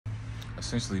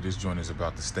essentially this joint is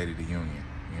about the state of the union.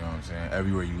 You know what I'm saying?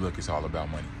 Everywhere you look, it's all about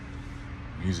money.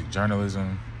 Music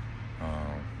journalism,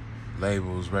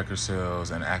 labels, record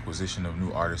sales, and acquisition of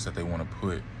new artists that they want to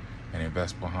put and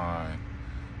invest behind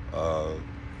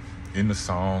in the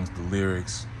songs, the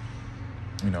lyrics,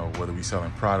 whether we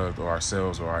selling product or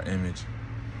ourselves or our image,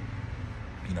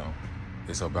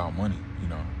 it's about money.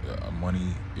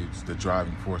 Money is the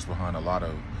driving force behind a lot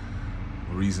of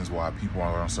reasons why people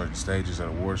are on certain stages at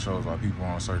award shows, why people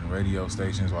are on certain radio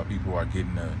stations, why people are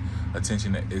getting the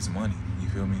attention that it's money. You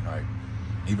feel me? Like,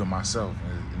 even myself,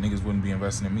 niggas wouldn't be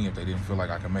investing in me if they didn't feel like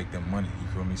I could make them money. You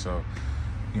feel me? So,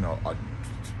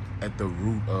 at the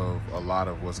root of a lot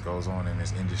of what goes on in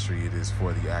this industry, it is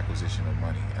for the acquisition of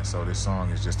money. And so this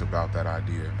song is just about that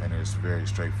idea, and it's very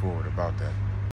straightforward about that.